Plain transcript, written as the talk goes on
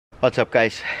What's up,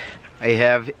 guys? I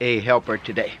have a helper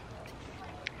today.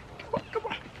 Come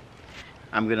on.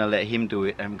 I'm gonna let him do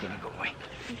it. I'm gonna go away.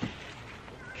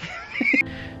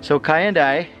 So Kai and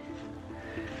I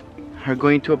are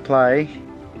going to apply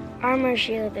Armor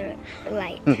Shield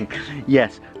Lite.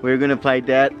 Yes, we're gonna apply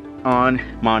that on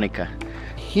Monica.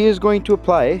 He is going to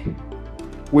apply.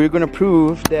 We're gonna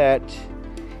prove that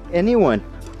anyone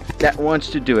that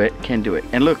wants to do it can do it.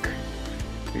 And look,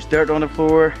 there's dirt on the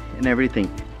floor and everything.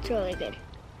 It's really good.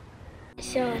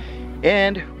 So.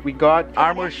 And we got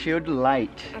Armor Shield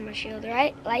Lite. Armor Shield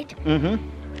Lite.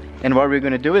 And what we're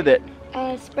gonna do with it?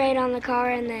 Spray it on the car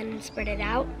and then spread it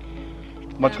out.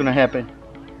 What's gonna happen?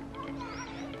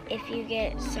 If you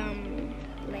get some,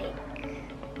 like,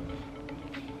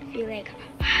 if you like,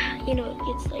 you know, it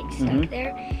gets like stuck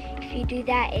there. If you do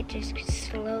that, it just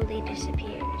slowly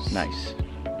disappears. Nice.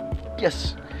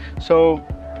 Yes. So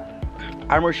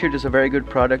Armor Shield is a very good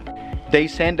product. They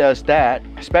send us that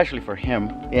especially for him,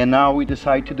 and now we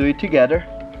decide to do it together,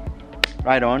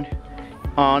 right on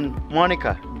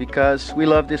Monica, because we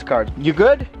love this car. You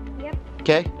good? Yep.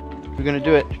 Okay, we're gonna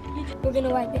do it. We're gonna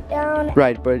wipe it down.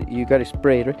 Right, but you gotta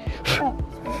spray it, right? Oh,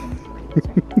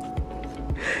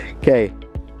 Okay.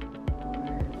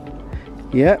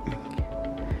 Yep.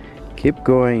 Keep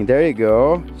going. There you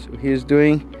go. So he's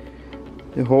doing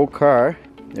the whole car.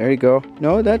 There you go.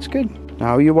 No, that's good.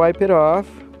 Now you wipe it off.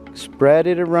 Spread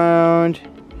it around.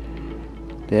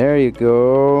 There you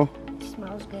go. it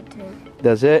smells good too.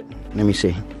 Does it? Let me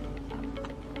see.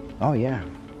 Oh yeah.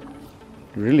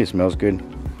 It really smells good.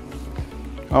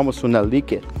 Almost will not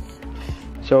leak it.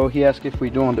 So he asked if we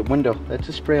do on the window. Let's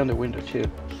just spray on the window too.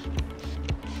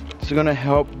 It's gonna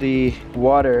help the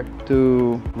water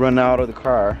to run out of the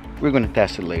car. We're gonna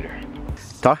test it later.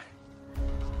 Tá?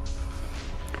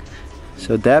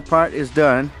 So that part is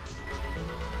done.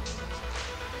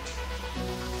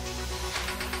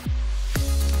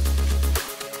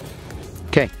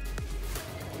 Okay,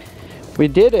 we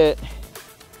did it.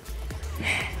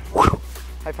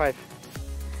 High five.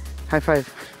 High five.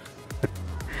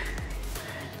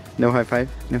 No high five.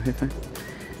 No high five.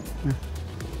 No.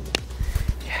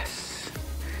 Yes.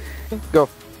 Go.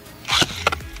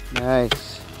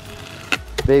 Nice.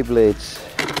 Beyblades.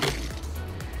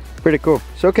 Pretty cool.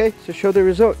 So okay, so show the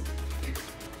result.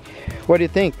 What do you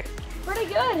think? Pretty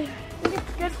good. I think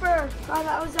it's good for a car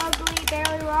that was ugly,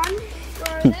 barely run.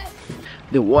 For this.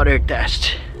 The water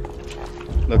test.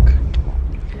 Look.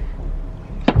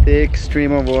 Big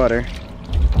stream of water.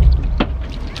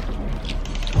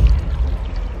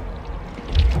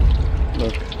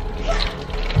 Look.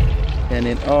 And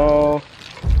it all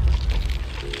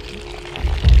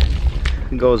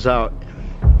goes out.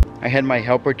 I had my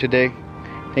helper today.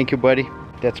 Thank you, buddy.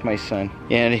 That's my son.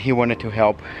 And he wanted to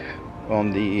help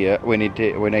on the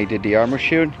when I did the Armor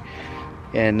Shield.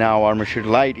 And now Armor Shield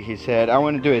Lite, he said, I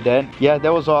want to do it, Dad. Yeah,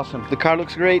 that was awesome. The car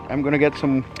looks great. I'm gonna get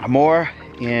some more,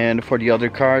 and for the other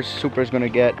cars, Super's gonna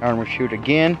get Armor Shield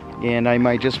again, and I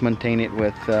might just maintain it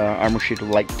with Armor Shield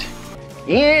Lite.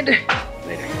 And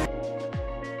later.